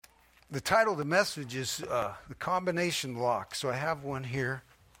The title of the message is the combination lock. So I have one here,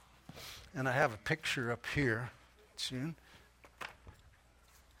 and I have a picture up here soon.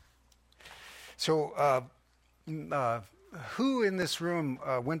 So who in this room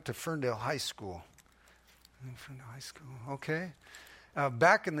went to Ferndale High School? Ferndale High School, okay.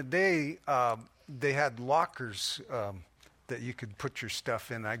 Back in the day, they had lockers that you could put your stuff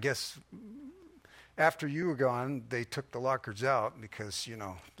in. I guess after you were gone, they took the lockers out because,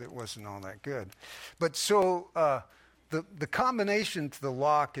 it wasn't all that good. But so the combination to the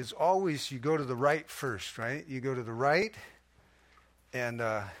lock is always you go to the right first, right? You go to the right, and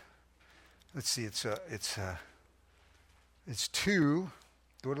let's see, it's 2.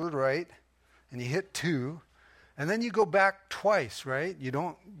 Go to the right, and you hit 2, and then you go back twice, right? You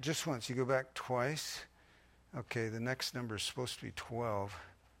don't just once. You go back twice. Okay, the next number is supposed to be 12.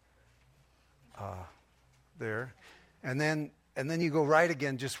 There, and then you go right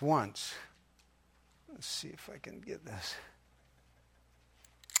again just once. Let's see if I can get this.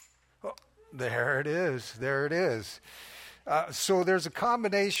 Oh, there it is. There it is. So there's a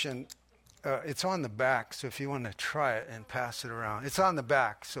combination. It's on the back, so if you want to try it and pass it around. It's on the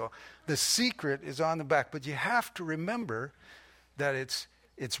back, so the secret is on the back. But you have to remember that it's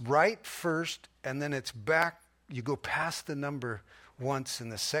right first, and then it's back. You go past the number once,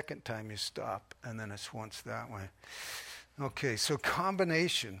 and the second time you stop, and then it's once that way. Okay, so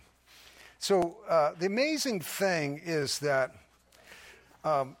combination. So the amazing thing is that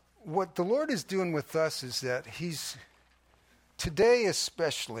what the Lord is doing with us is that He's, today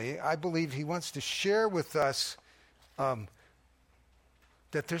especially, I believe He wants to share with us that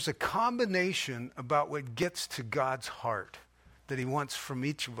there's a combination about what gets to God's heart that He wants from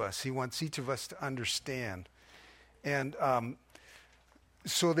each of us. He wants each of us to understand. And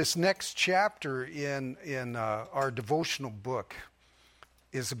so this next chapter in our devotional book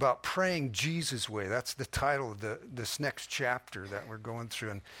is about praying Jesus' way. That's the title of this next chapter that we're going through.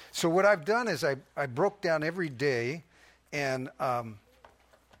 And so what I've done is I broke down every day, and so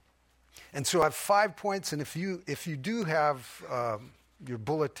I have 5 points. And if you do have your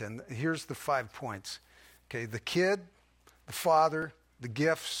bulletin, here's the 5 points. Okay, the kid, the father, the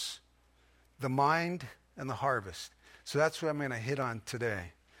gifts, the mind, and the harvest. So that's what I'm going to hit on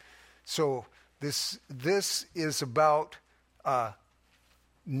today. So this is about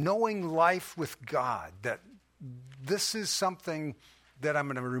knowing life with God. That this is something that I'm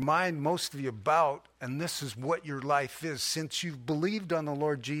going to remind most of you about, and this is what your life is. Since you've believed on the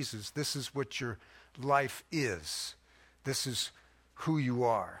Lord Jesus, this is what your life is. This is who you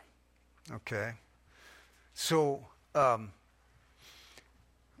are. Okay? So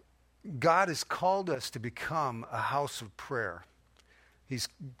God has called us to become a house of prayer. He's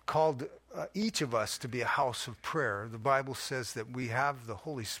called each of us to be a house of prayer. The Bible says that we have the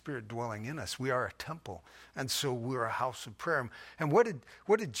Holy Spirit dwelling in us. We are a temple, and so we're a house of prayer. And what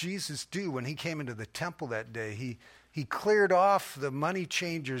did Jesus do when He came into the temple that day? He cleared off the money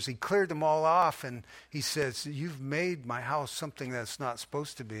changers. He cleared them all off, and He says, "You've made my house something that's not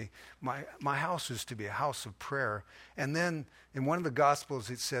supposed to be. My house is to be a house of prayer." And then in one of the Gospels,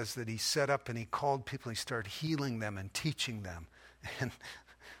 it says that He set up and He called people. And He started healing them and teaching them. And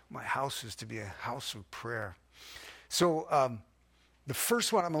my house is to be a house of prayer. So the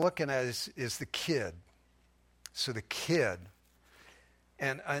first one I'm looking at is the kid. So the kid.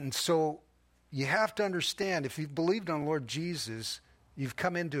 And so you have to understand, if you've believed on the Lord Jesus, you've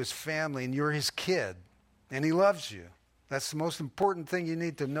come into His family and you're His kid. And He loves you. That's the most important thing you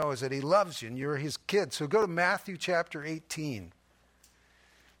need to know, is that He loves you and you're His kid. So go to Matthew chapter 18.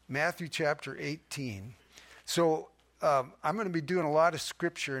 Matthew chapter 18. So I'm going to be doing a lot of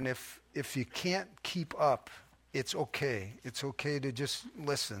scripture, and if you can't keep up, it's okay. It's okay to just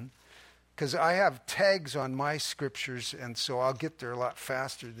listen, because I have tags on my scriptures, and so I'll get there a lot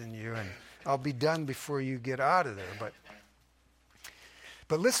faster than you, and I'll be done before you get out of there.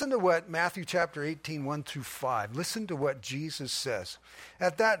 But listen to what Matthew chapter 18, 1 through 5. Listen to what Jesus says.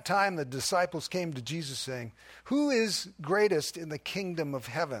 At that time, the disciples came to Jesus saying, "Who is greatest in the kingdom of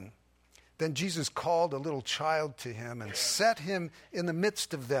heaven?" Then Jesus called a little child to Him and set him in the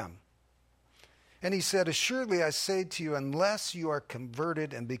midst of them. And He said, "Assuredly I say to you, unless you are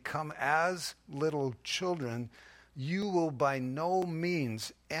converted and become as little children, you will by no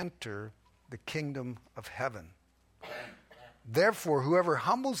means enter the kingdom of heaven. Therefore, whoever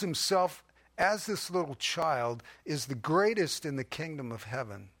humbles himself as this little child is the greatest in the kingdom of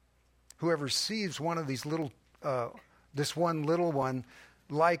heaven. Whoever receives one of these this one little one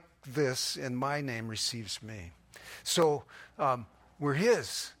like this in my name receives me." So we're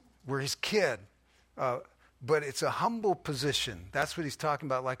His kid. But it's a humble position. That's what he's talking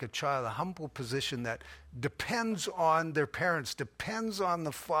about, like a child, a humble position that depends on their parents, depends on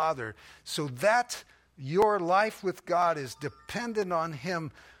the Father. So that your life with God is dependent on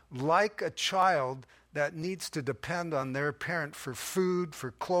him, like a child that needs to depend on their parent for food,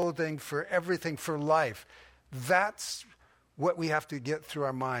 for clothing, for everything, for life. That's what we have to get through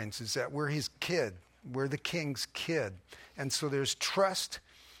our minds, is that we're his kid. We're the king's kid. And so there's trust.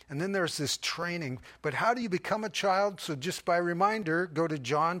 And then there's this training. But how do you become a child? So just by reminder, go to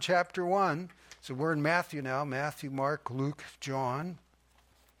John chapter 1. So we're in Matthew now. Matthew, Mark, Luke, John.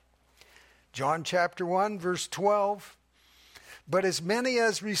 John chapter 1, verse 12. But as many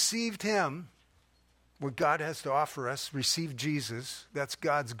as received him, what God has to offer us, receive Jesus. That's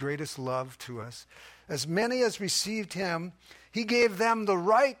God's greatest love to us. As many as received him, he gave them the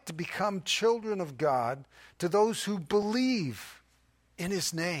right to become children of God, to those who believe in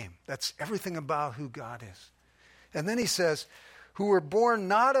his name. That's everything about who God is. And then he says, who were born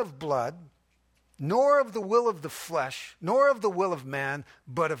not of blood, nor of the will of the flesh, nor of the will of man,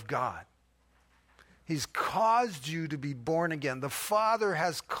 but of God. He's caused you to be born again. The Father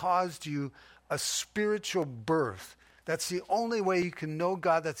has caused you a spiritual birth. That's the only way you can know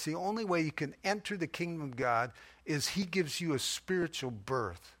God. That's the only way you can enter the kingdom of God, is he gives you a spiritual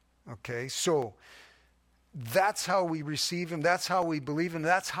birth. Okay, so that's how we receive him. That's how we believe him.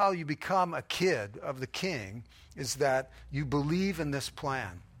 That's how you become a kid of the king, is that you believe in this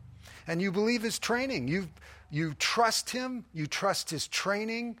plan. And you believe his training. You trust him. You trust his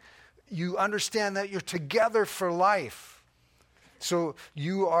training. You understand that you're together for life. So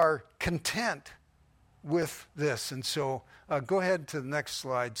you are content with this. And so go ahead to the next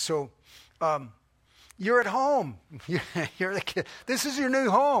slide. So you're at home. You're the kid. This is your new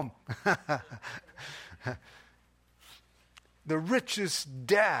home. The richest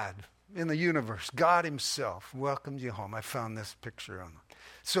dad in the universe, God himself, welcomes you home. I found this picture on.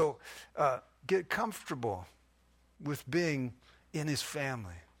 So get comfortable with being in his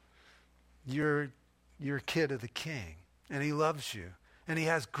family. You're a kid of the king, and he loves you, and he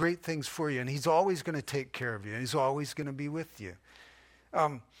has great things for you, and he's always going to take care of you, and he's always going to be with you.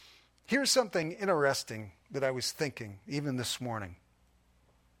 Here's something interesting that I was thinking even this morning.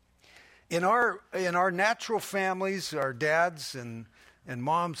 In our natural families, our dads and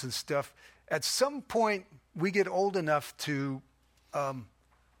moms and stuff, at some point we get old enough to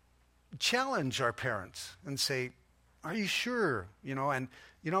challenge our parents and say, "Are you sure?" And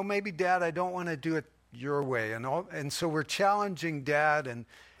maybe Dad, I don't want to do it your way, and so we're challenging Dad,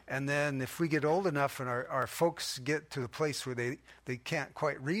 and then if we get old enough and our folks get to the place where they can't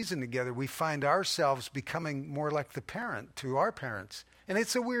quite reason together, we find ourselves becoming more like the parent to our parents. And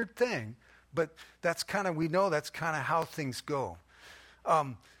it's a weird thing, but we know that's kind of how things go.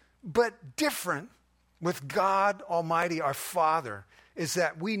 But different with God Almighty, our Father, is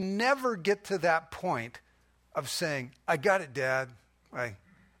that we never get to that point of saying, "I got it, Dad."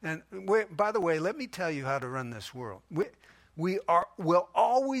 By the way, let me tell you how to run this world. We'll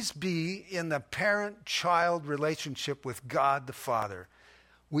always be in the parent-child relationship with God the Father.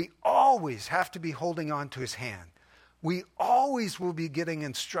 We always have to be holding on to his hand. We always will be getting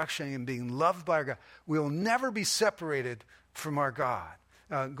instruction and being loved by our God. We'll never be separated from our God.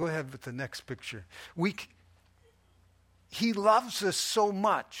 Go ahead with the next picture. He loves us so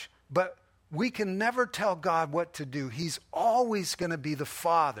much, but we can never tell God what to do. He's always going to be the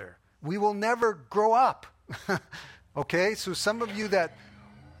Father. We will never grow up. Okay, so some of you that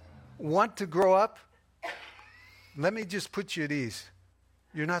want to grow up, let me just put you at ease.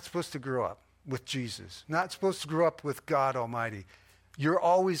 You're not supposed to grow up with Jesus. Not supposed to grow up with God Almighty. You're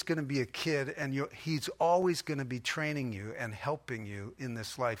always going to be a kid, and he's always going to be training you and helping you in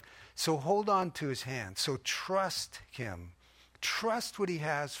this life. So hold on to his hand. So trust him. Trust what he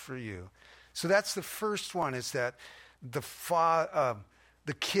has for you. So that's the first one, is that the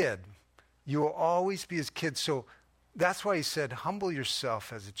kid, you will always be his kid. So that's why he said, humble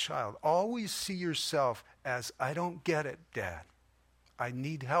yourself as a child. Always see yourself as, "I don't get it, Dad. I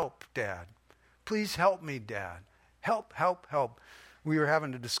need help, Dad. Please help me, Dad. Help, help, help." We were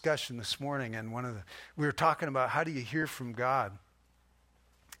having a discussion this morning, and we were talking about how do you hear from God.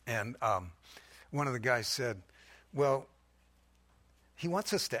 And one of the guys said, "Well, he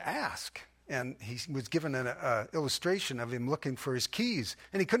wants us to ask." And he was given an illustration of him looking for his keys.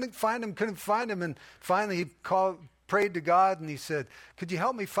 And he couldn't find them. And finally he prayed to God, and he said, "Could you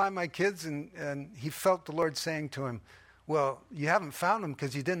help me find my kids?" And he felt the Lord saying to him, "Well, you haven't found them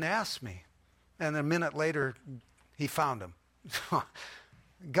because you didn't ask me." And a minute later, he found them.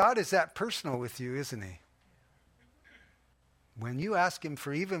 God is that personal with you, isn't he? When you ask him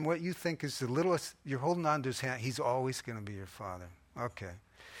for even what you think is the littlest, you're holding on to his hand, he's always going to be your Father. Okay.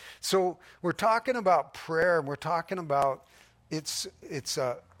 So we're talking about prayer, and we're talking about it's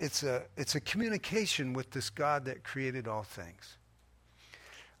a communication with this God that created all things.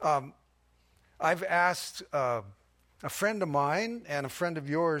 I've asked a friend of mine and a friend of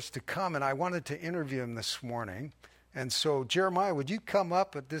yours to come, and I wanted to interview him this morning. And so, Jeremiah, would you come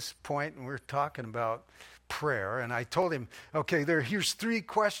up at this point? And we're talking about prayer. And I told him, okay, here's 3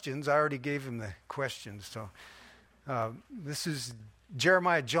 questions. I already gave him the questions. So this is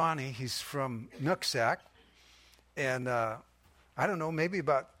Jeremiah Johnny. He's from Nooksack. And I don't know, maybe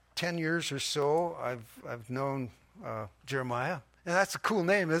about 10 years or so, I've known Jeremiah. And that's a cool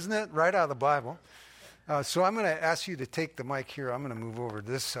name, isn't it? Right out of the Bible. So I'm going to ask you to take the mic here. I'm going to move over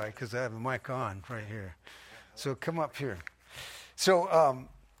to this side because I have the mic on right here. So come up here. So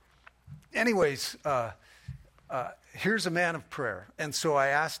anyways, here's a man of prayer. And so I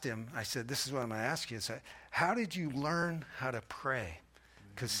asked him, I said, this is what I'm going to ask you. I said, how did you learn how to pray?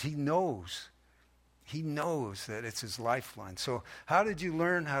 Because he knows that it's his lifeline. So how did you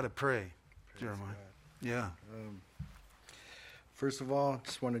learn how to pray, Jeremiah? Yeah. First of all,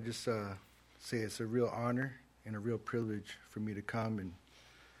 just want to say it's a real honor and a real privilege for me to come and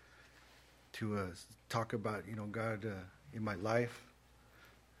to talk about, God in my life,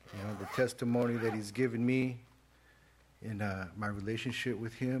 the testimony that he's given me in my relationship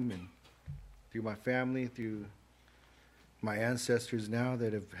with him and through my family, through my ancestors now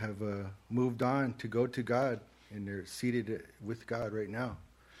that have moved on to go to God, and they're seated with God right now,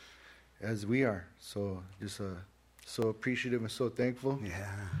 as we are. So just so appreciative and so thankful.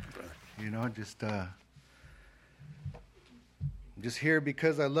 Yeah. Just here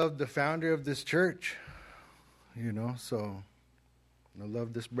because I love the founder of this church, so I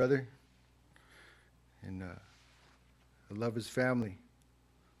love this brother, and I love his family.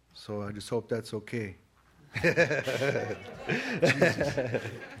 So I just hope that's okay.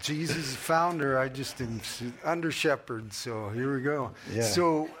 Jesus is founder. I just didn't under shepherd. So here we go. Yeah.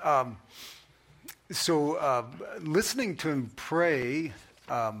 So listening to him pray,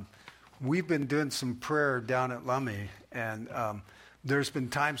 we've been doing some prayer down at Lummi, and there's been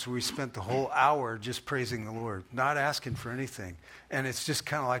times where we spent the whole hour just praising the Lord, not asking for anything. And it's just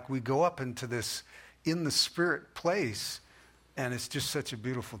kind of like we go up into this in the spirit place, and it's just such a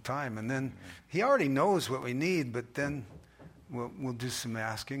beautiful time. And then he already knows what we need, but then we'll do some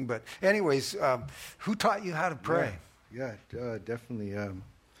asking. But anyways, who taught you how to pray? Yeah, definitely.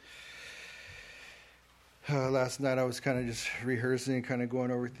 Last night I was kind of just rehearsing, kind of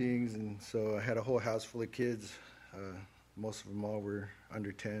going over things, and so I had a whole house full of kids. Most of them all were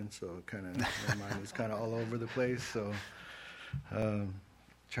under 10, so kind of my mind was kind of all over the place. So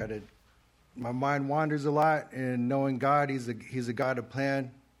my mind wanders a lot, and knowing God, He's a God of plan,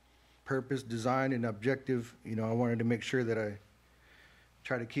 purpose, design, and objective. I wanted to make sure that I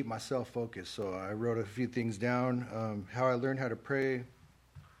try to keep myself focused. So I wrote a few things down. How I learned how to pray.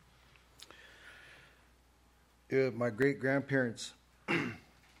 My great-grandparents,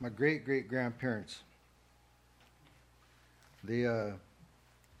 they're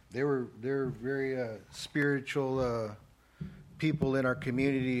very spiritual people in our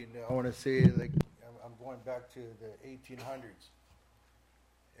community. And I want to say, like, I'm going back to the 1800s,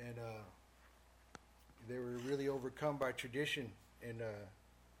 and they were really overcome by tradition and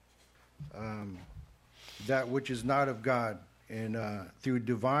that which is not of God, and through the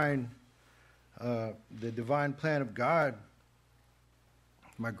divine plan of God.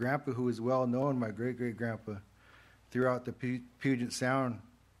 My grandpa, who is well known, my great-great-grandpa, throughout the Puget Sound,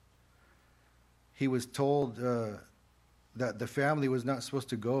 he was told that the family was not supposed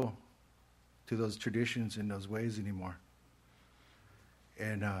to go to those traditions and those ways anymore.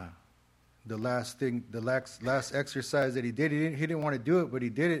 And the last exercise that he did, he didn't want to do it, but he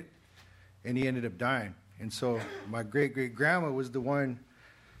did it, and he ended up dying. And so my great-great-grandma was the one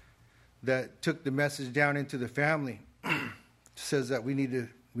that took the message down into the family. Says that we need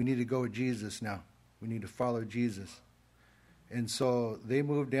to go with Jesus now. We need to follow Jesus. And so they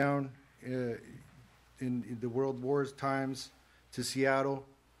moved down in the World War's times to Seattle,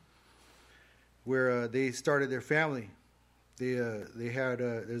 where they started their family. They had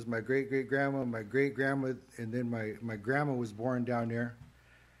there's my great-great-grandma, my great-grandma, and then my grandma was born down there.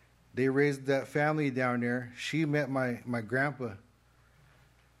 They raised that family down there. She met my grandpa,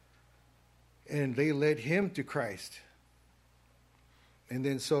 and they led him to Christ. And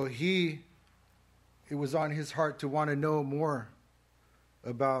then so it was on his heart to want to know more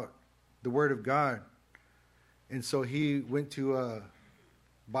about the Word of God. And so he went to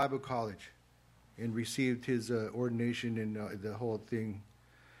Bible college, and received his ordination and the whole thing.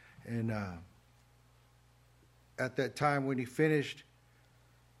 And at that time, when he finished,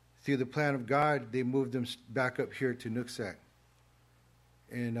 through the plan of God, they moved him back up here to Nooksack.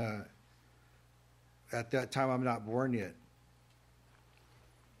 And at that time, I'm not born yet.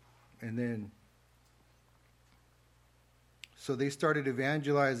 And then, so they started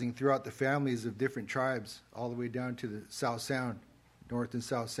evangelizing throughout the families of different tribes, all the way down to the South Sound, North and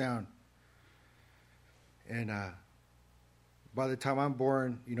South Sound. And by the time I'm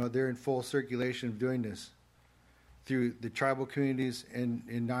born, they're in full circulation of doing this through the tribal communities and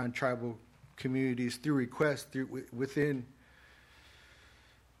in non-tribal communities, through requests, within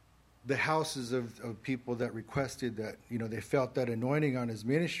the houses of people that requested that, they felt that anointing on his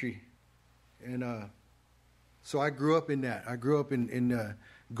ministry. And so I grew up in that. I grew up in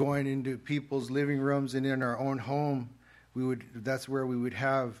going into people's living rooms, and in our own home, that's where we would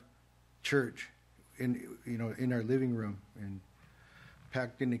have church, in our living room, and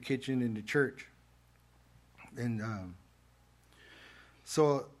packed in the kitchen in the church. And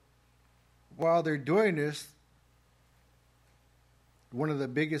so while they're doing this, one of the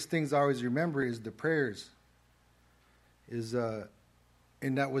biggest things I always remember is the prayers. And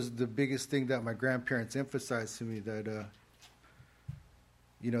that was the biggest thing that my grandparents emphasized to me, that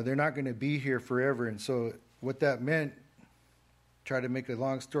they're not going to be here forever. And so what that meant, try to make a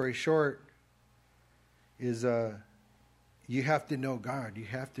long story short, is you have to know God. You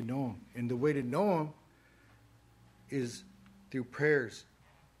have to know Him. And the way to know Him is through prayers.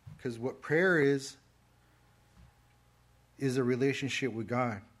 Because what prayer is a relationship with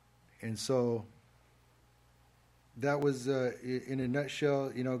God. And so that was, in a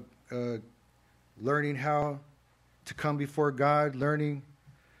nutshell, learning how to come before God, learning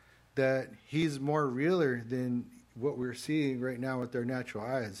that He's more realer than what we're seeing right now with our natural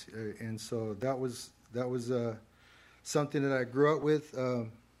eyes. And so that was something that I grew up with.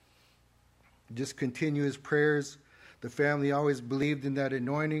 Just continuous prayers. The family always believed in that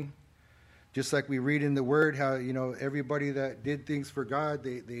anointing. Just like we read in the Word how, everybody that did things for God,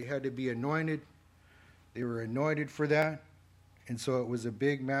 they had to be anointed. They were anointed for that. And so it was a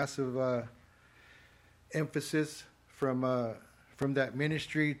big, massive emphasis from that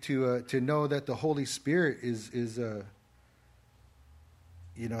ministry to know that the Holy Spirit is that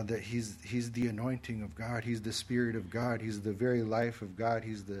He's the anointing of God. He's the Spirit of God. He's the very life of God.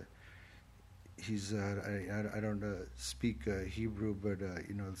 I don't speak Hebrew, but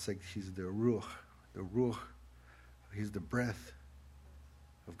it's like He's the Ruach. He's the breath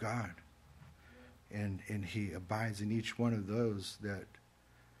of God, and He abides in each one of those that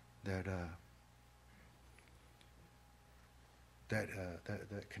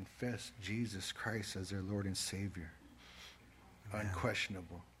confess Jesus Christ as their Lord and Savior. Amen.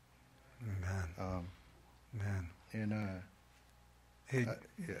 Unquestionable. Amen. Man. And hey,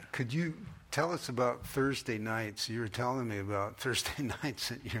 yeah. Could you tell us about Thursday nights? You were telling me about Thursday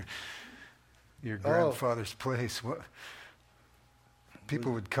nights at your grandfather's place. What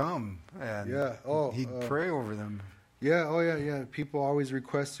people would come and he'd pray over them. Yeah, yeah. People always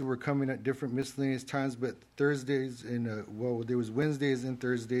requested were coming at different miscellaneous times, but Thursdays and there was Wednesdays and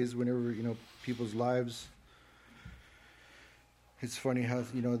Thursdays whenever people's lives. It's funny how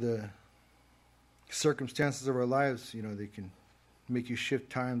the circumstances of our lives, they can make you shift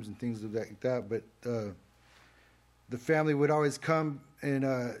times and things like that. But the family would always come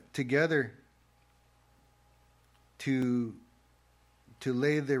and together to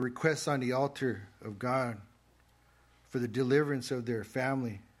lay their requests on the altar of God for the deliverance of their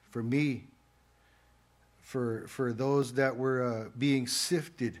family, for me, for those that were being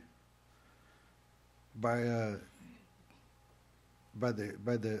sifted by the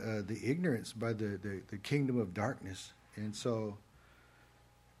ignorance, by the kingdom of darkness. And so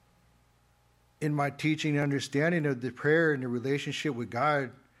in my teaching and understanding of the prayer and the relationship with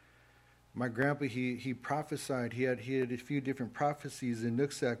God, my grandpa, he prophesied. He had a few different prophecies in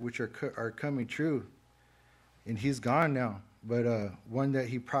Nooksack which are coming true. And he's gone now. But one that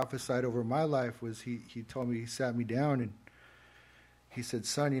he prophesied over my life was he told me, he sat me down and he said,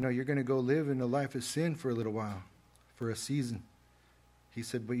 son, you're going to go live in the life of sin for a little while, for a season. He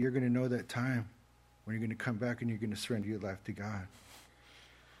said, but you're going to know that time when you're going to come back and you're going to surrender your life to God.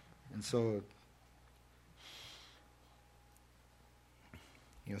 And so,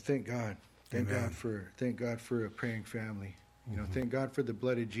 thank God. Thank God for a praying family. Thank God for the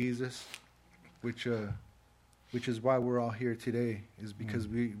blood of Jesus, which is why we're all here today, is because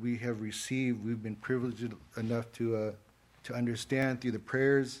we have received, we've been privileged enough to understand through the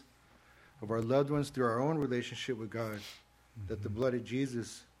prayers of our loved ones, through our own relationship with God, that the blood of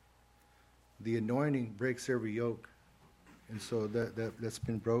Jesus the anointing breaks every yoke. And so that's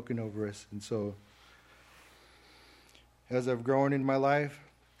been broken over us. And so as I've grown in my life,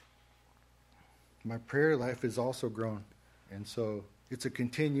 my prayer life has also grown. And so it's a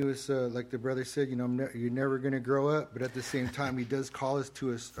continuous, like the brother said, you're never going to grow up. But at the same time, he does call us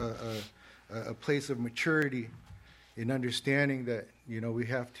to a place of maturity in understanding that, we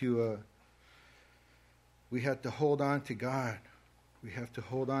have to hold on to God. We have to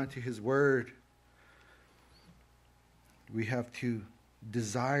hold on to his word. We have to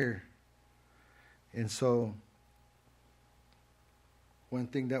desire. And so one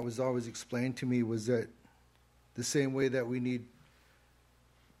thing that was always explained to me was that the same way that we need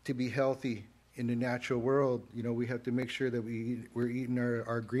to be healthy in the natural world, we have to make sure that we're eating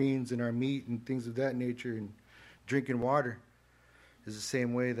our greens and our meat and things of that nature, and drinking water is the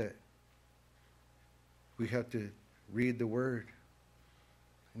same way that we have to read the word,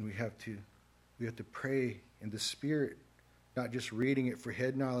 and we have to pray in the Spirit, not just reading it for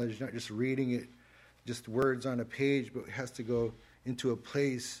head knowledge, not just reading it, just words on a page, but it has to go into a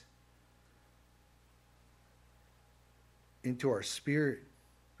place, into our spirit,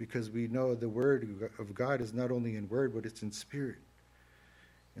 because we know the word of God is not only in word, but it's in spirit.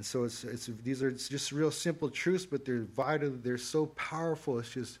 And so these are just real simple truths, but they're vital. They're so powerful. It's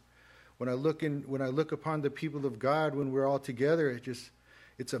just when I look upon the people of God, when we're all together,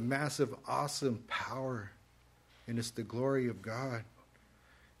 it's a massive, awesome power, and it's the glory of God,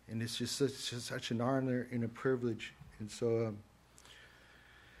 and it's just such an honor and a privilege. And so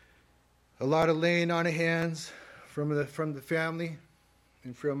a lot of laying on of hands from the family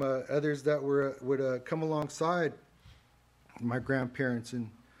and from others that would come alongside my grandparents, and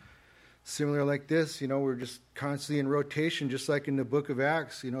similar like this, we're just constantly in rotation, just like in the book of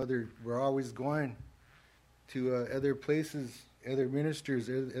Acts. We're always going to other places, other ministers,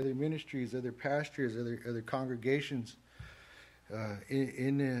 other ministries, other pastures, other congregations,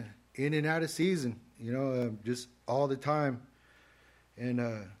 in and out of season, just all the time.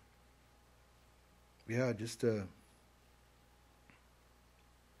 And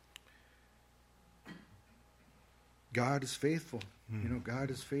God is faithful. God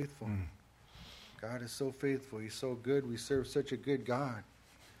is faithful. God is so faithful. He's so good. We serve such a good God.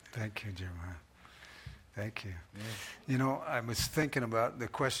 Thank you, Jeremiah. Thank you. Yeah. I was thinking about the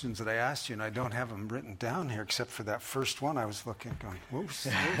questions that I asked you, and I don't have them written down here except for that first one I was looking, going, whoops,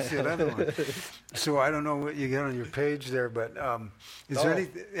 the other one. So I don't know what you got on your page there, but is there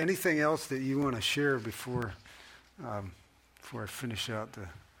anything else that you want to share before I finish out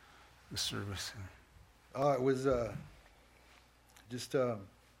the service? It was just to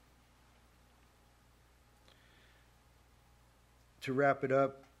wrap it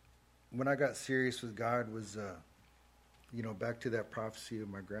up. When I got serious with God was, back to that prophecy of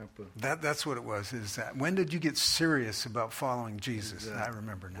my grandpa. That's what it was. Is that when did you get serious about following Jesus? I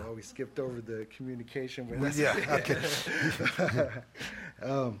remember now. Well, we skipped over the communication. Yeah. Okay.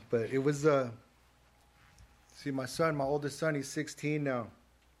 But it was. See, my oldest son, he's 16 now.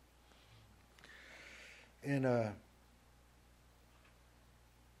 And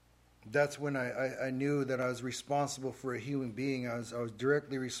that's when I knew that I was responsible for a human being. I was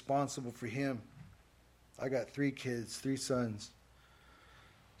directly responsible for him. I got 3 kids, 3 sons,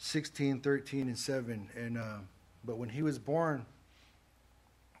 16, 13, and 7. And but when he was born,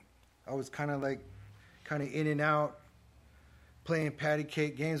 I was kind of in and out, playing patty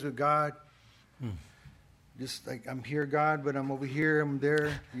cake games with God. Just like, I'm here, God, but I'm over here, I'm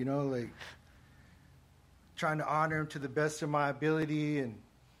there, trying to honor him to the best of my ability. And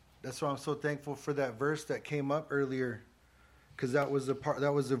that's why I'm so thankful for that verse that came up earlier, because that was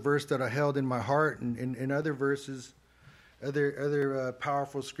the verse that I held in my heart, and other verses, other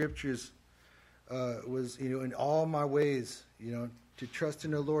powerful scriptures was, in all my ways, to trust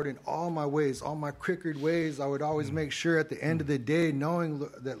in the Lord in all my ways, all my crooked ways. I would always make sure at the end of the day, knowing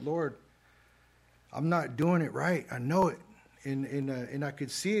that, Lord, I'm not doing it right. I know it, and I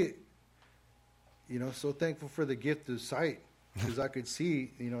could see it. So thankful for the gift of sight, because I could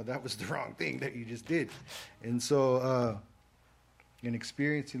see, that was the wrong thing that you just did. And so, in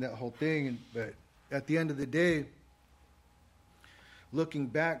experiencing that whole thing, but at the end of the day, looking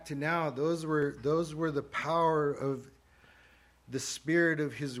back to now, those were the power of the Spirit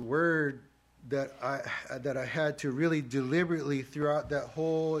of His Word that I had to really deliberately throughout that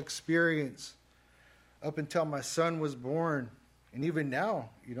whole experience, up until my son was born. And even now,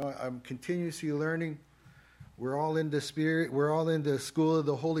 I'm continuously learning. We're all in the Spirit. We're all in the school of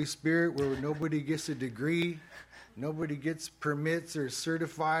the Holy Spirit, where nobody gets a degree, nobody gets permits or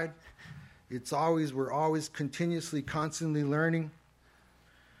certified. We're always continuously, constantly learning.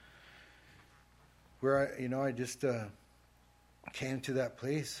 where I just came to that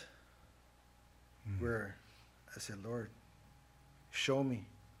place where I said, Lord, show me.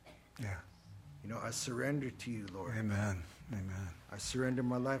 Yeah. I surrender to you, Lord. Amen. Amen. I surrender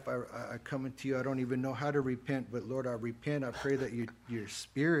my life. I come into you. I don't even know how to repent, but Lord, I repent. I pray that your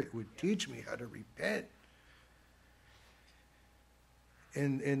Spirit would teach me how to repent.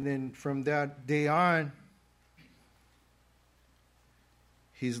 And then from that day on,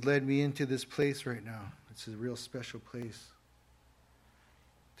 He's led me into this place right now. It's a real special place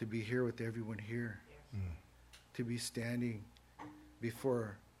to be here with everyone here, to be standing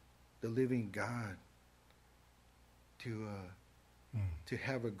before the living God, to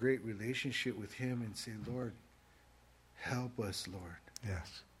have a great relationship with Him and say, Lord, help us, Lord.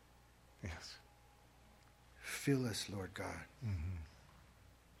 Yes. Yes. Fill us, Lord God.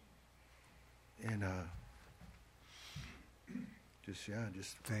 And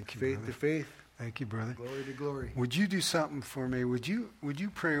just thank you, faith brother. to faith. Thank you, brother. Glory to glory. Would you do something for me? Would you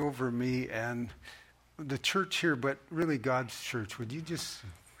pray over me and the church here, but really God's church? Would you just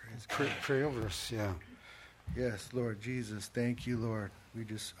pray over us? Yeah. Yes, Lord Jesus. Thank you, Lord. We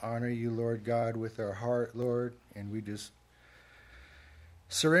just honor you, Lord God, with our heart, Lord, and we just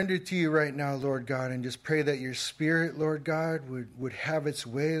surrender to you right now, Lord God, and just pray that your Spirit, Lord God, would have its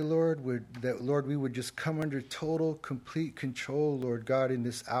way, Lord, that, Lord, we would just come under total, complete control, Lord God, in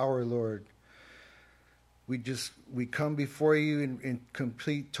this hour, Lord. We come before you in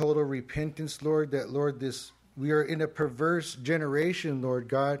complete, total repentance, Lord, that, Lord, we are in a perverse generation, Lord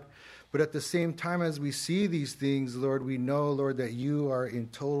God, but at the same time as we see these things, Lord, we know, Lord, that you are in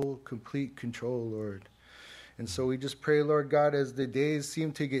total, complete control, Lord. And so we just pray, Lord God, as the days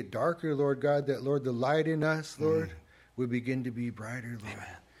seem to get darker, Lord God, that, Lord, the light in us, Lord, would begin to be brighter, Lord.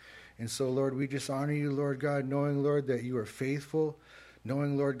 Amen. And so, Lord, we just honor you, Lord God, knowing, Lord, that you are faithful,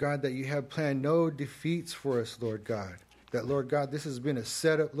 knowing, Lord God, that you have planned no defeats for us, Lord God. That, Lord God, this has been a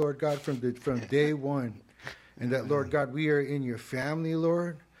setup, Lord God, from day one. And that, Lord God, we are in your family,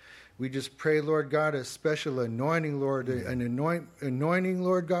 Lord. We just pray, Lord God, a special anointing, Lord, an anointing,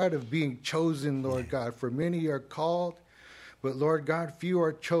 Lord God, of being chosen, Lord God. For many are called, but, Lord God, few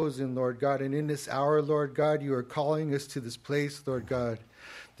are chosen, Lord God. And in this hour, Lord God, you are calling us to this place, Lord God,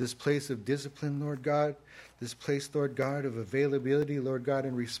 this place of discipline, Lord God, this place, Lord God, of availability, Lord God,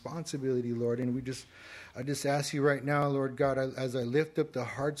 and responsibility, Lord. And I just ask you right now, Lord God, as I lift up the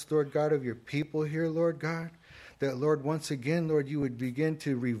hearts, Lord God, of your people here, Lord God, that, Lord, once again, Lord, you would begin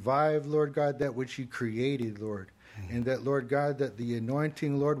to revive, Lord God, that which you created, Lord. And that, Lord God, that the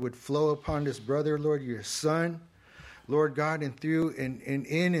anointing, Lord, would flow upon this brother, Lord, your son, Lord God, and through and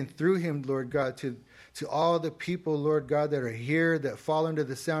in and through him, Lord God, to all the people, Lord God, that are here, that fall under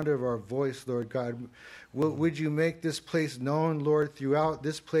the sound of our voice, Lord God. Would you make this place known, Lord, throughout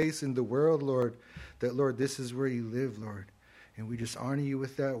this place in the world, Lord, that, Lord, this is where you live, Lord. And we just honor you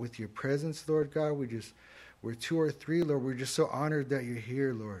with that, with your presence, Lord God. We're two or three, Lord. We're just so honored that you're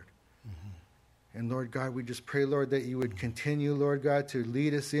here, Lord. And, Lord God, we just pray, Lord, that you would continue, Lord God, to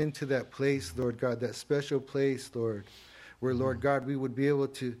lead us into that place, Lord God, that special place, Lord, where, Lord God, we would be able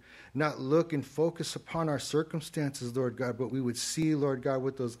to not look and focus upon our circumstances, Lord God, but we would see, Lord God,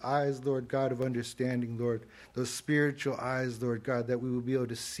 with those eyes, Lord God, of understanding, Lord, those spiritual eyes, Lord God, that we would be able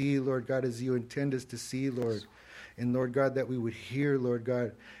to see, Lord God, as you intend us to see, Lord. And, Lord God, that we would hear, Lord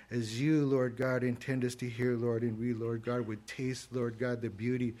God, as you, Lord God, intend us to hear, Lord. And we, Lord God, would taste, Lord God, the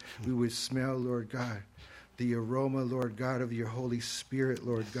beauty. We would smell, Lord God, the aroma, Lord God, of your Holy Spirit,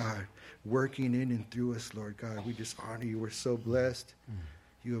 Lord God, working in and through us, Lord God. We just honor you. We're so blessed.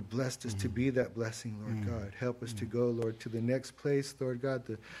 You have blessed us to be that blessing, Lord God. Help us to go, Lord, to the next place, Lord God,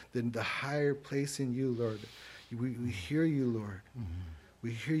 the higher place in you, Lord. We hear you, Lord. We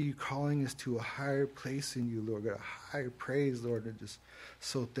hear you calling us to a higher place in you, Lord God, a higher praise, Lord, and just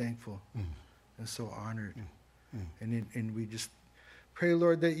so thankful and so honored. And we just pray,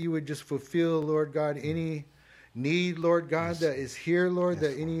 Lord, that you would just fulfill, Lord God, any need, Lord God, that is here, Lord,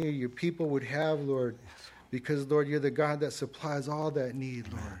 that any of your people would have, Lord, because, Lord, you're the God that supplies all that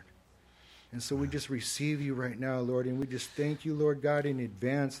need, Lord. And so we just receive you right now, Lord, and we just thank you, Lord God, in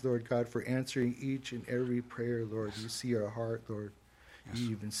advance, Lord God, for answering each and every prayer, Lord. You see our heart, Lord.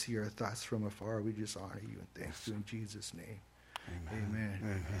 You even see our thoughts from afar. We just honor you and thank you in Jesus' name. Amen.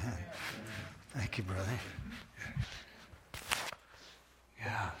 Amen. Thank you, brother.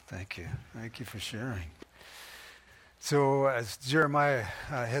 Yeah, thank you. Thank you for sharing. So as Jeremiah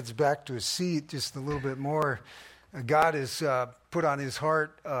heads back to his seat just a little bit more, God has put on his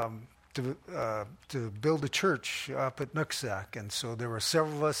heart to build a church up at Nooksack. And so there were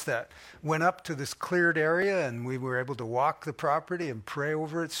several of us that went up to this cleared area, and we were able to walk the property and pray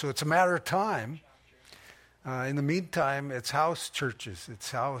over it. So it's a matter of time In the meantime, it's house churches.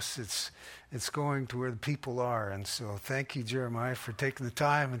 It's going to where the people are. And so thank you, Jeremiah, for taking the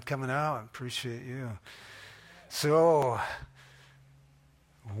time and coming out. I appreciate you. So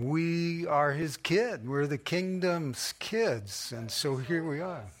we are his kid. We're the kingdom's kids. And so here we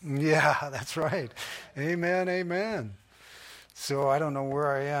are. Yeah, that's right. Amen, amen. So I don't know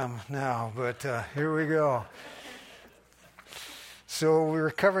where I am now, but here we go. So we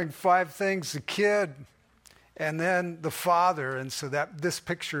were covering 5 things: the kid, and then the Father. And so that this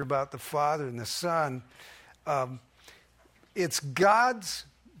picture about the Father and the Son, it's God's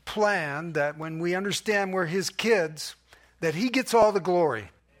plan that when we understand we're his kids, that he gets all the glory.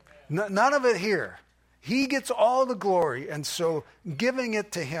 None of it here. He gets all the glory. And so giving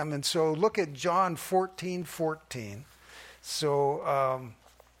it to him. And so look at John 14:14. So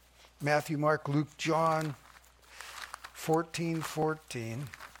Matthew, Mark, Luke, John 14:14.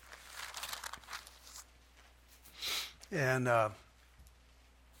 And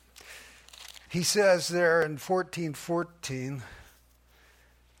he says there in 14:14,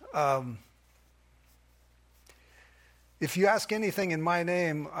 if you ask anything in my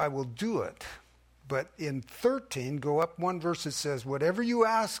name, I will do it. But in 13, go up one verse, it says, whatever you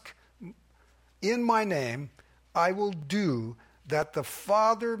ask in my name, I will do, that the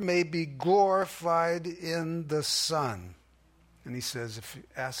Father may be glorified in the Son. And he says, if you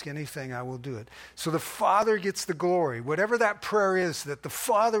ask anything, I will do it. So the Father gets the glory. Whatever that prayer is, that the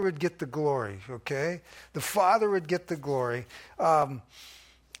Father would get the glory, okay? The Father would get the glory.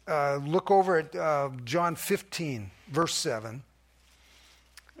 Look over at John 15, verse 7.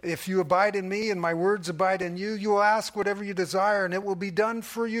 If you abide in me and my words abide in you, you will ask whatever you desire and it will be done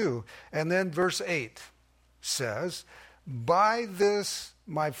for you. And then verse 8 says, by this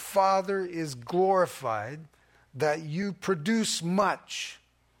my Father is glorified, that you produce much,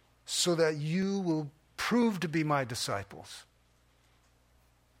 so that you will prove to be my disciples.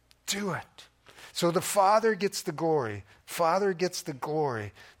 Do it. So the Father gets the glory. Father gets the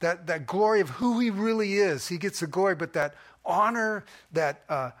glory. That glory of who he really is. He gets the glory, but that honor,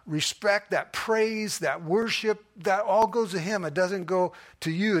 that respect, that praise, that worship, that all goes to him. It doesn't go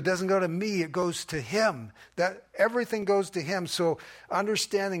to you. It doesn't go to me. It goes to him. That everything goes to him. So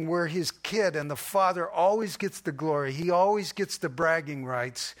understanding we're his kid and the Father always gets the glory. He always gets the bragging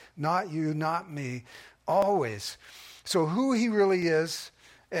rights. Not you, not me. Always. So who he really is,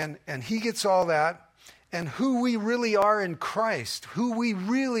 and he gets all that. And who we really are in Christ. Who we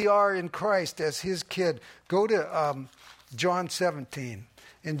really are in Christ as his kid. Go to John 17.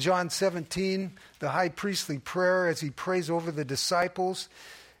 In John 17, the high priestly prayer as he prays over the disciples,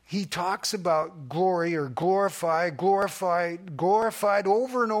 he talks about glory or glorified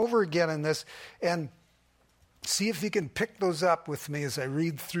over and over again in this. And see if you can pick those up with me as I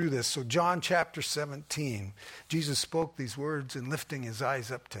read through this. So John chapter 17, Jesus spoke these words and lifting his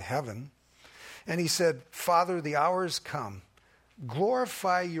eyes up to heaven. And he said, Father, the hour has come.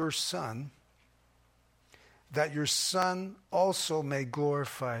 Glorify your Son, that your Son also may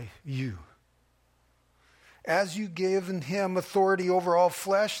glorify you. As you given him authority over all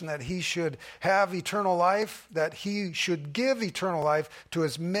flesh, and that he should have eternal life, that he should give eternal life to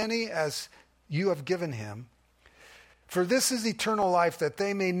as many as you have given him. For this is eternal life, that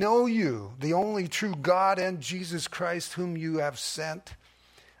they may know you, the only true God, and Jesus Christ, whom you have sent.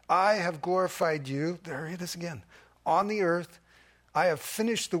 I have glorified you, there it is again, on the earth. I have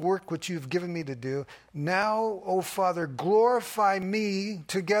finished the work which you have given me to do. Now, O Father, glorify me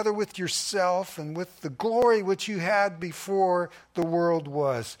together with yourself and with the glory which you had before the world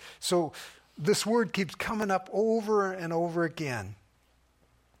was. So this word keeps coming up over and over again.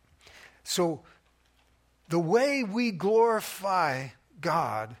 So the way we glorify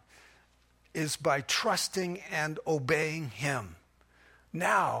God is by trusting and obeying him.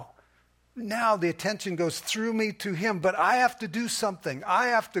 Now the attention goes through me to him, but I have to do something. I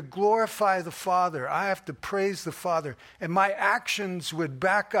have to glorify the Father. I have to praise the Father. And my actions would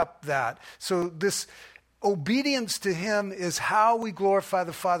back up that. So this obedience to him is how we glorify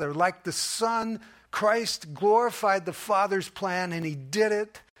the Father. Like the Son, Christ glorified the Father's plan, and he did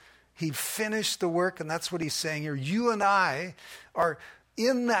it. He finished the work, and that's what he's saying here. You and I are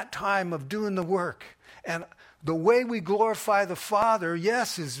in that time of doing the work. And the way we glorify the Father,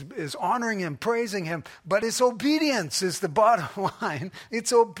 yes, is honoring him, praising him, but it's obedience is the bottom line.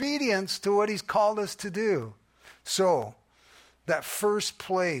 It's obedience to what he's called us to do. So, that first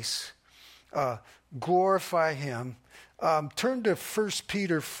place, glorify him. Turn to 1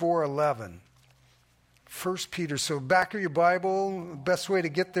 Peter 4:11. 1 Peter, so back of your Bible, the best way to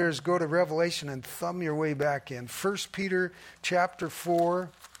get there is go to Revelation and thumb your way back in. 1 Peter chapter 4.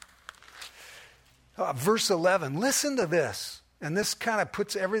 Verse 11, listen to this. And this kind of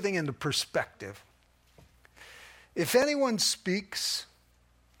puts everything into perspective. If anyone speaks,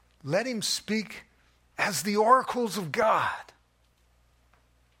 let him speak as the oracles of God.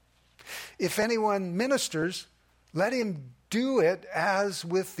 If anyone ministers, let him do it as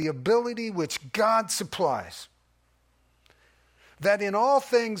with the ability which God supplies, that in all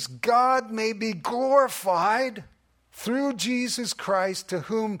things God may be glorified through Jesus Christ, to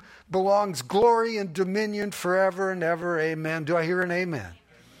whom belongs glory and dominion forever and ever. Amen. Do I hear an amen? Amen.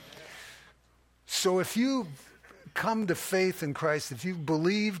 So if you come to faith in Christ, if you've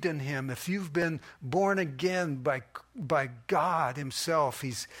believed in him, if you've been born again by God himself,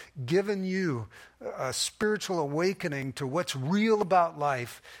 he's given you a spiritual awakening to what's real about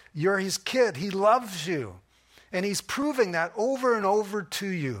life. You're his kid. He loves you. And he's proving that over and over to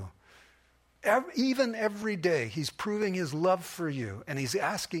you. Even every day, he's proving his love for you. And he's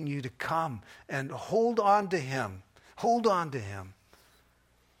asking you to come and hold on to him. Hold on to him.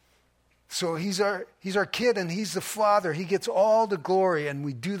 So he's our kid and he's the father. He gets all the glory, and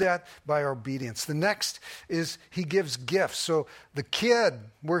we do that by our obedience. The next is he gives gifts. So the kid,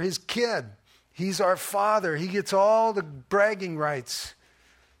 we're his kid. He's our father. He gets all the bragging rights.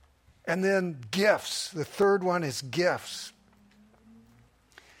 And then gifts. The third one is gifts.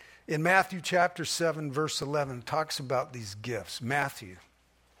 In Matthew chapter 7, verse 11, it talks about these gifts. Matthew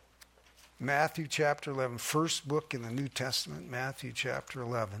chapter 11, first book in the New Testament, Matthew chapter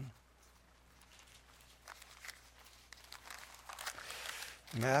 11.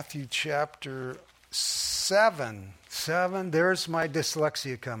 Matthew chapter 7. There's my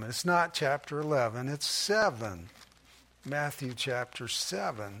dyslexia coming. It's not chapter 11, it's 7. Matthew chapter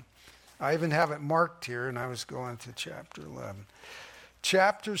 7. I even have it marked here, and I was going to chapter 11.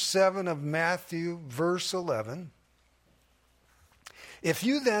 Chapter 7 of Matthew, verse 11. If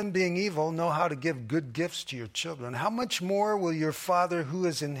you then, being evil, know how to give good gifts to your children, how much more will your Father who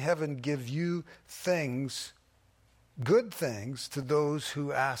is in heaven give you things, good things, to those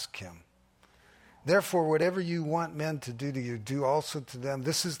who ask him? Therefore, whatever you want men to do to you, do also to them.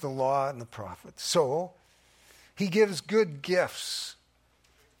 This is the law and the prophets. So, he gives good gifts.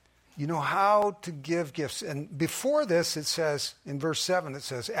 You know how to give gifts. And before this, it says, in verse 7, it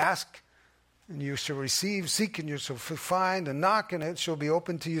says, ask and you shall receive, seek and you shall find, and knock and it shall be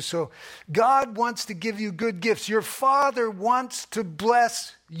open to you. So God wants to give you good gifts. Your Father wants to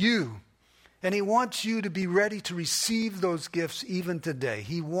bless you. And he wants you to be ready to receive those gifts even today.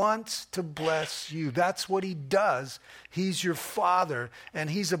 He wants to bless you. That's what he does. He's your Father,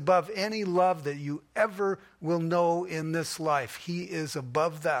 and he's above any love that you ever will know in this life. He is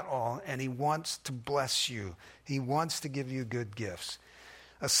above that all, and he wants to bless you. He wants to give you good gifts.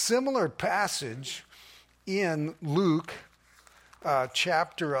 A similar passage in Luke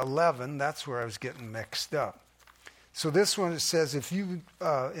chapter 11, that's where I was getting mixed up. So this one, it says, if you,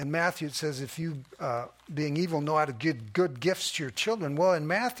 in Matthew, it says, if you, being evil, know how to give good gifts to your children. Well, in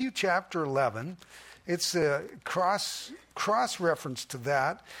Matthew chapter 11, it's a cross reference to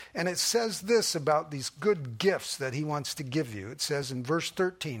that. And it says this about these good gifts that he wants to give you. It says in verse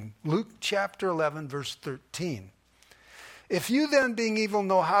 13, Luke chapter 11, verse 13. If you then, being evil,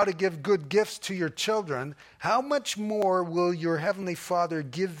 know how to give good gifts to your children, how much more will your heavenly Father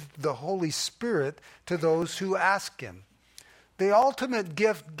give the Holy Spirit to those who ask him? The ultimate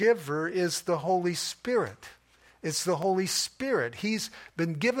gift giver is the Holy Spirit. It's the Holy Spirit. He's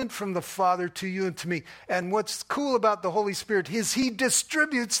been given from the Father to you and to me. And what's cool about the Holy Spirit is he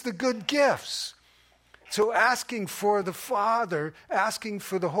distributes the good gifts. So asking for the Father, asking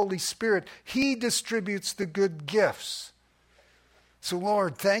for the Holy Spirit, he distributes the good gifts. So,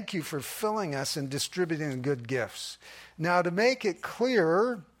 Lord, thank you for filling us and distributing the good gifts. Now, to make it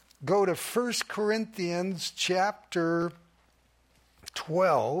clearer, go to 1 Corinthians chapter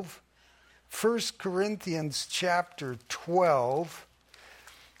 12. 1 Corinthians chapter 12,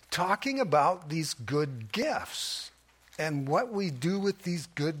 talking about these good gifts and what we do with these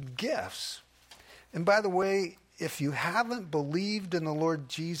good gifts. And by the way, if you haven't believed in the Lord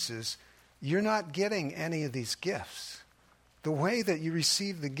Jesus, you're not getting any of these gifts. The way that you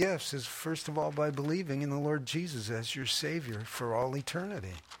receive the gifts is, first of all, by believing in the Lord Jesus as your Savior for all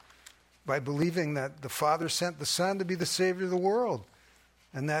eternity. By believing that the Father sent the Son to be the Savior of the world,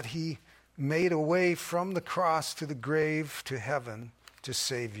 and that he made a way from the cross to the grave to heaven to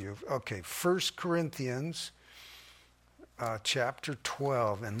save you. Okay, 1 Corinthians chapter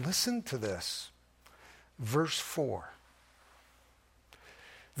 12, and listen to this. Verse 4.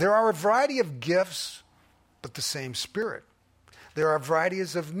 There are a variety of gifts, but the same Spirit. There are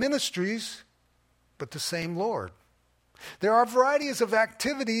varieties of ministries, but the same Lord. There are varieties of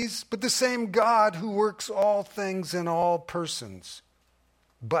activities, but the same God who works all things in all persons.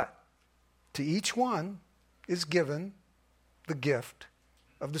 But to each one is given the gift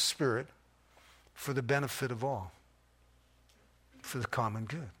of the Spirit for the benefit of all, for the common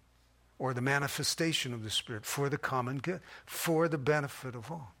good, or the manifestation of the Spirit for the common good, for the benefit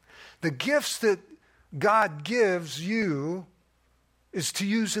of all. The gifts that God gives you is to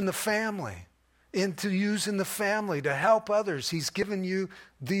use in the family, and to use in the family to help others. He's given you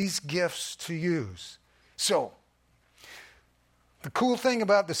these gifts to use. So, the cool thing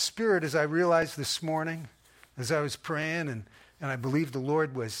about the Spirit, as I realized this morning, as I was praying, and I believe the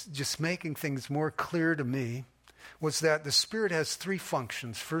Lord was just making things more clear to me, was that the Spirit has three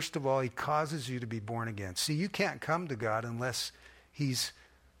functions. First of all, He causes you to be born again. See, you can't come to God unless He's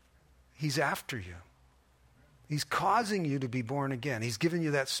after you. He's causing you to be born again. He's giving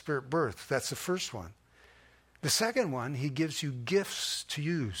you that Spirit birth. That's the first one. The second one, He gives you gifts to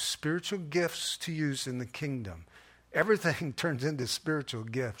use, spiritual gifts to use in the kingdom. Everything turns into spiritual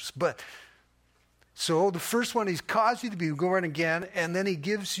gifts. So the first one, He's caused you to be born again, and then He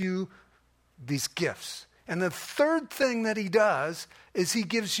gives you these gifts. And the third thing that He does is He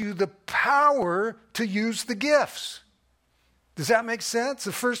gives you the power to use the gifts. Does that make sense?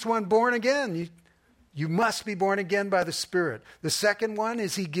 The first one, born again. You must be born again by the Spirit. The second one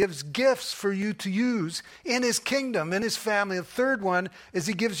is He gives gifts for you to use in His kingdom, in His family. The third one is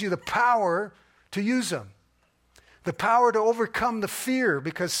He gives you the power to use them. The power to overcome the fear,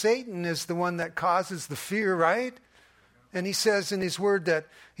 because Satan is the one that causes the fear, right? And He says in His word that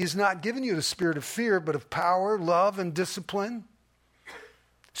He's not given you the spirit of fear, but of power, love, and discipline.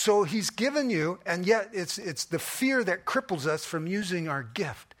 So He's given you, and yet it's the fear that cripples us from using our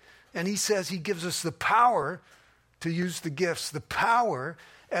gift. And He says He gives us the power to use the gifts, the power,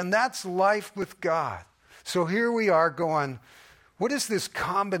 and that's life with God. So here we are going, what is this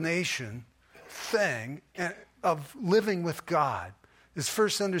combination thing of living with God? Is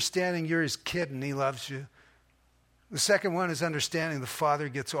first understanding you're His kid and He loves you. The second one is understanding the Father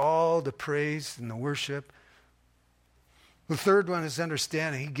gets all the praise and the worship. The third one is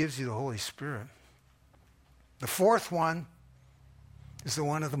understanding He gives you the Holy Spirit. The fourth one is the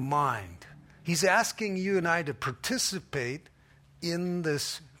one of the mind. He's asking you and I to participate in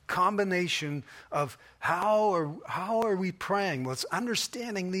this combination of how are we praying? Well, it's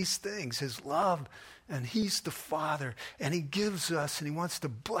understanding these things, His love, and He's the Father, and He gives us, and He wants to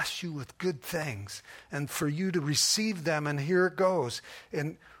bless you with good things, and for you to receive them, and here it goes.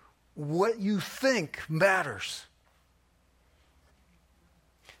 And what you think matters.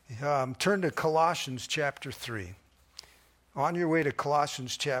 Turn to Colossians chapter 3. On your way to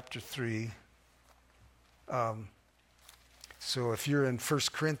Colossians chapter 3, so if you're in 1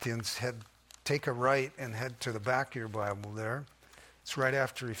 Corinthians, take a right and head to the back of your Bible there. It's right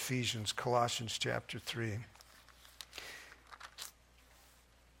after Ephesians, Colossians chapter 3.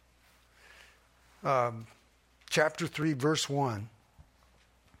 Chapter 3, verse 1.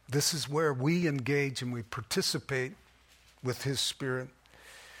 This is where we engage and we participate with His Spirit.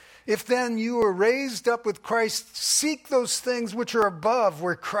 If then you are raised up with Christ, seek those things which are above,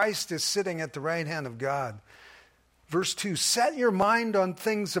 where Christ is sitting at the right hand of God. Verse 2, set your mind on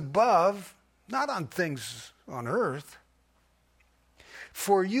things above, not on things on earth.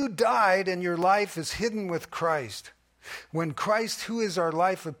 For you died, and your life is hidden with Christ. When Christ, who is our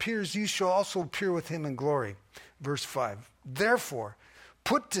life, appears, you shall also appear with Him in glory. Verse 5, therefore,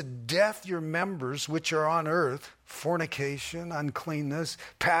 put to death your members which are on earth, fornication, uncleanness,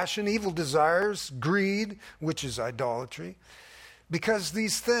 passion, evil desires, greed, which is idolatry. Because of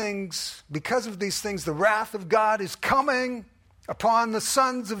these things, the wrath of God is coming upon the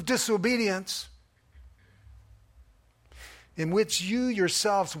sons of disobedience, in which you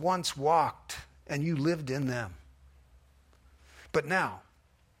yourselves once walked, and you lived in them. But now,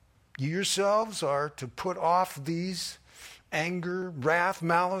 you yourselves are to put off these: anger, wrath,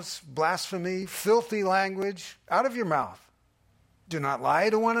 malice, blasphemy, filthy language out of your mouth. Do not lie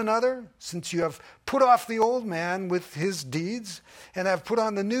to one another, since you have put off the old man with his deeds, and have put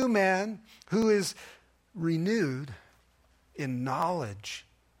on the new man, who is renewed in knowledge,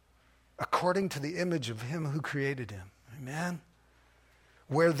 according to the image of Him who created him. Amen.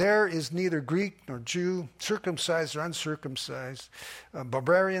 Where there is neither Greek nor Jew, circumcised or uncircumcised,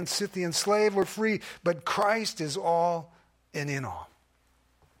 barbarian, Scythian, slave or free, but Christ is all and in all.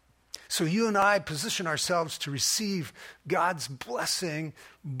 So you and I position ourselves to receive God's blessing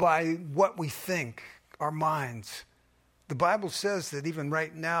by what we think, our minds. The Bible says that even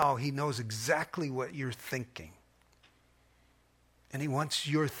right now, He knows exactly what you're thinking. And He wants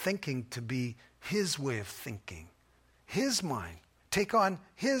your thinking to be His way of thinking, his mind. Take on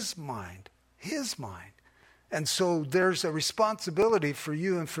his mind. His mind. And so there's a responsibility for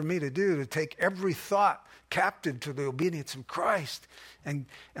you and for me to do, to take every thought captive to the obedience of Christ. And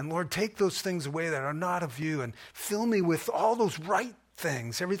Lord, take those things away that are not of you and fill me with all those right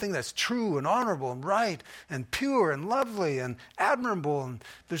things, everything that's true and honorable and right and pure and lovely and admirable. And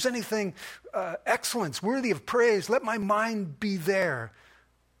if there's anything excellence, worthy of praise, let my mind be there.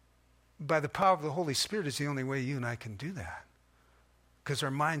 By the power of the Holy Spirit is the only way you and I can do that. Because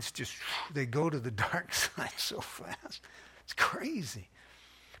our minds just, they go to the dark side so fast. It's crazy.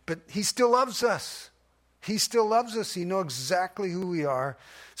 But he still loves us. He still loves us. He knows exactly who we are.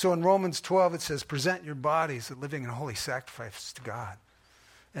 So in Romans 12 it says, present your bodies a living and holy sacrifice to God.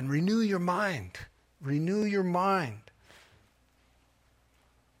 And renew your mind. Renew your mind.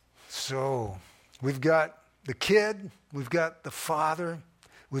 So we've got the kid. We've got the Father.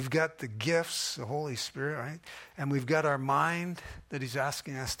 We've got the gifts, the Holy Spirit, right? And we've got our mind that he's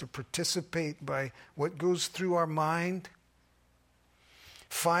asking us to participate by what goes through our mind.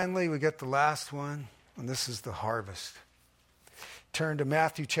 Finally, we get the last one, and this is the harvest. Turn to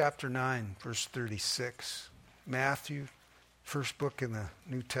Matthew chapter 9, verse 36. Matthew, first book in the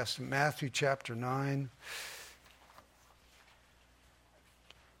New Testament. Matthew chapter 9,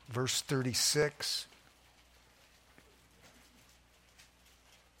 verse 36.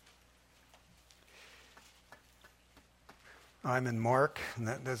 I'm in Mark, and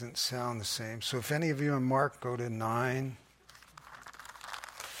that doesn't sound the same. So if any of you in Mark, go to 9.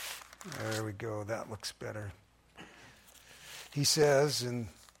 There we go. That looks better. He says in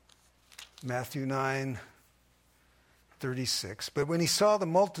Matthew 9:36, but when he saw the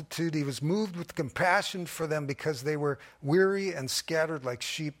multitude, he was moved with compassion for them because they were weary and scattered like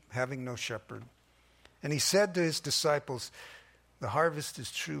sheep having no shepherd. And he said to his disciples, the harvest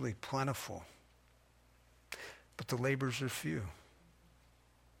is truly plentiful, but the laborers are few.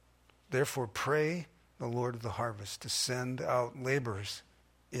 Therefore, pray the Lord of the harvest to send out laborers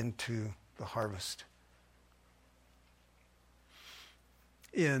into the harvest.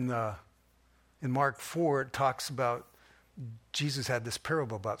 In Mark 4, it talks about Jesus had this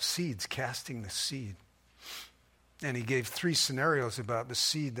parable about seeds, casting the seed. And he gave 3 scenarios about the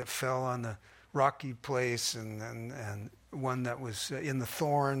seed that fell on the rocky place and one that was in the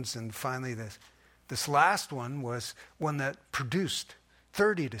thorns, and finally this last one was one that produced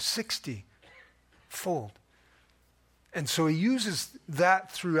 30 to 60 fold. And so he uses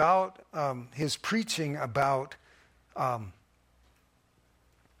that throughout his preaching about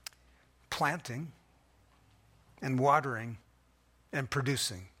planting and watering and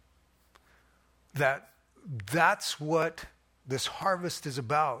producing. That's what this harvest is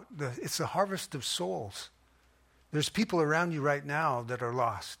about. It's a harvest of souls. There's people around you right now that are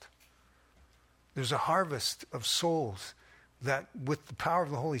lost. There's a harvest of souls that with the power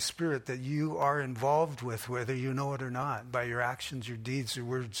of the Holy Spirit that you are involved with, whether you know it or not, by your actions, your deeds, your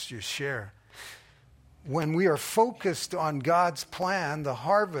words you share. When we are focused on God's plan, the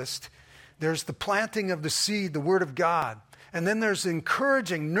harvest, there's the planting of the seed, the Word of God. And then there's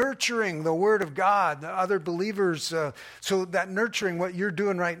encouraging, nurturing the Word of God, the other believers. So that nurturing, what you're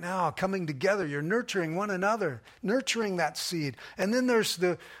doing right now, coming together, you're nurturing one another, nurturing that seed. And then there's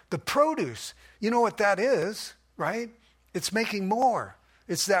the produce. You know what that is, right? It's making more.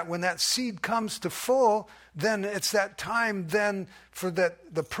 It's that when that seed comes to full, then it's that time then for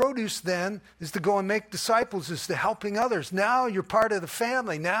that the produce then is to go and make disciples, is to helping others. Now you're part of the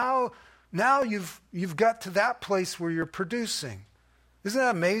family. Now you've got to that place where you're producing. Isn't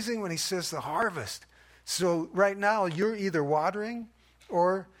that amazing when he says the harvest? So right now you're either watering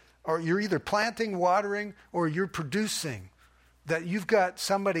or you're either planting, watering, or you're producing. That you've got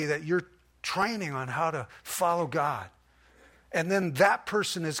somebody that you're training on how to follow God. And then that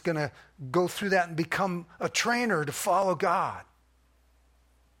person is going to go through that and become a trainer to follow God.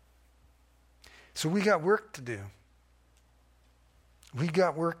 So we got work to do. We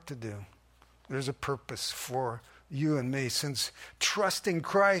got work to do. There's a purpose for you and me. Since trusting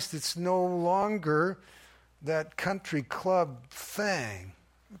Christ, it's no longer that country club thing.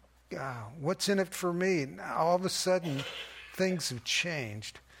 What's in it for me? Now, all of a sudden, things have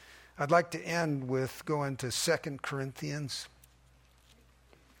changed. I'd like to end with going to 2 Corinthians.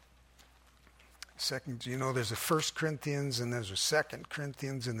 There's a 1 Corinthians and there's a 2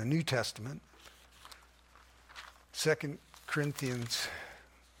 Corinthians in the New Testament. 2 Corinthians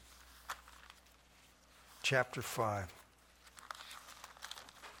chapter 5.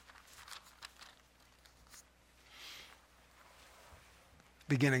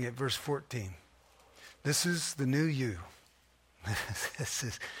 Beginning at verse 14. This is the new you. This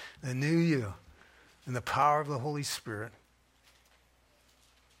is the new you. in the power of the Holy Spirit.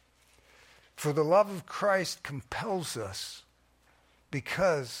 For the love of Christ compels us,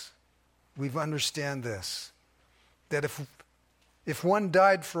 because we understand this, that if one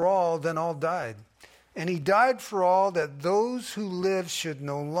died for all, then all died. And he died for all, that those who live should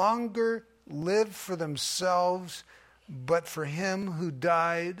no longer live for themselves, but for him who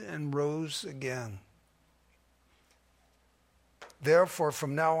died and rose again. Therefore,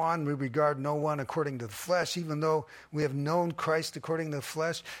 from now on, we regard no one according to the flesh, even though we have known Christ according to the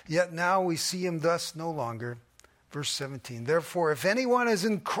flesh, yet now we see him thus no longer. Verse 17, therefore, if anyone is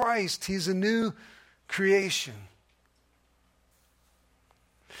in Christ, he's a new creation.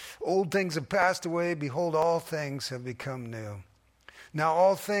 Old things have passed away. Behold, all things have become new. Now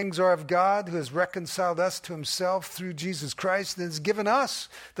all things are of God, who has reconciled us to himself through Jesus Christ, and has given us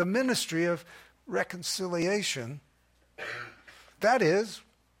the ministry of reconciliation. That is,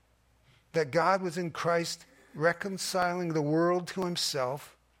 that God was in Christ reconciling the world to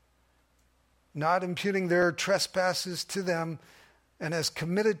himself, not imputing their trespasses to them, and has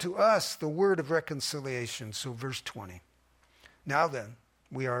committed to us the word of reconciliation. So verse 20. Now then,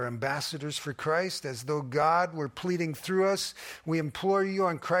 we are ambassadors for Christ, as though God were pleading through us. We implore you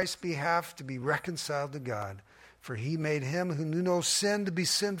on Christ's behalf to be reconciled to God. For he made him who knew no sin to be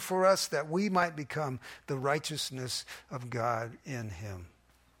sin for us, that we might become the righteousness of God in him.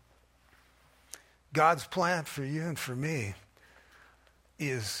 God's plan for you and for me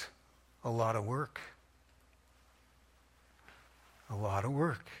is a lot of work. A lot of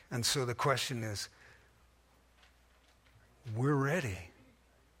work. And so the question is, we're ready.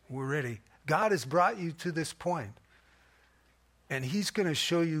 We're ready. God has brought you to this point. And he's going to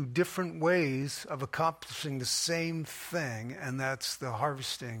show you different ways of accomplishing the same thing, and that's the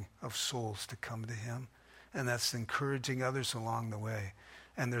harvesting of souls to come to him, and that's encouraging others along the way.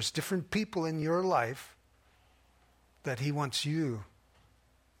 And there's different people in your life that he wants you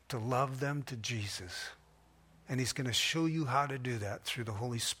to love them to Jesus. And he's going to show you how to do that through the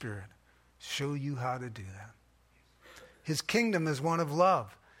Holy Spirit. Show you how to do that. His kingdom is one of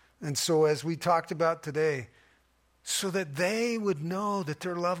love. And so as we talked about today, so that they would know that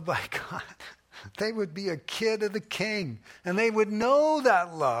they're loved by God. They would be a kid of the King. And they would know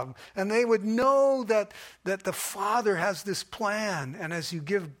that love. And they would know that the Father has this plan. And as you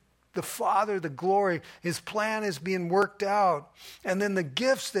give the Father the glory, his plan is being worked out. And then the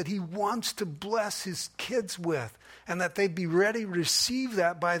gifts that he wants to bless his kids with. And that they'd be ready to receive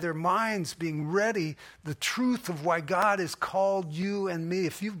that by their minds being ready, the truth of why God has called you and me.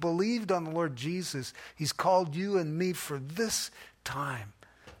 If you've believed on the Lord Jesus, he's called you and me for this time.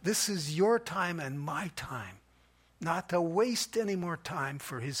 This is your time and my time. Not to waste any more time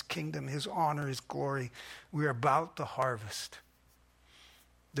for his kingdom, his honor, his glory. We're about to harvest.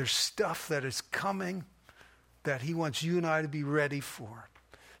 There's stuff that is coming that he wants you and I to be ready for.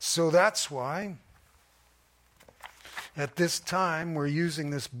 So that's why at this time, we're using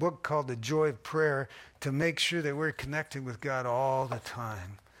this book called The Joy of Prayer to make sure that we're connected with God all the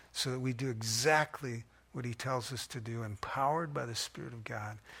time so that we do exactly what he tells us to do, empowered by the Spirit of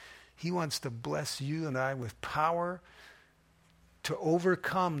God. He wants to bless you and I with power to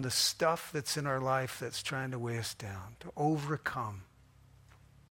overcome the stuff that's in our life that's trying to weigh us down, to overcome.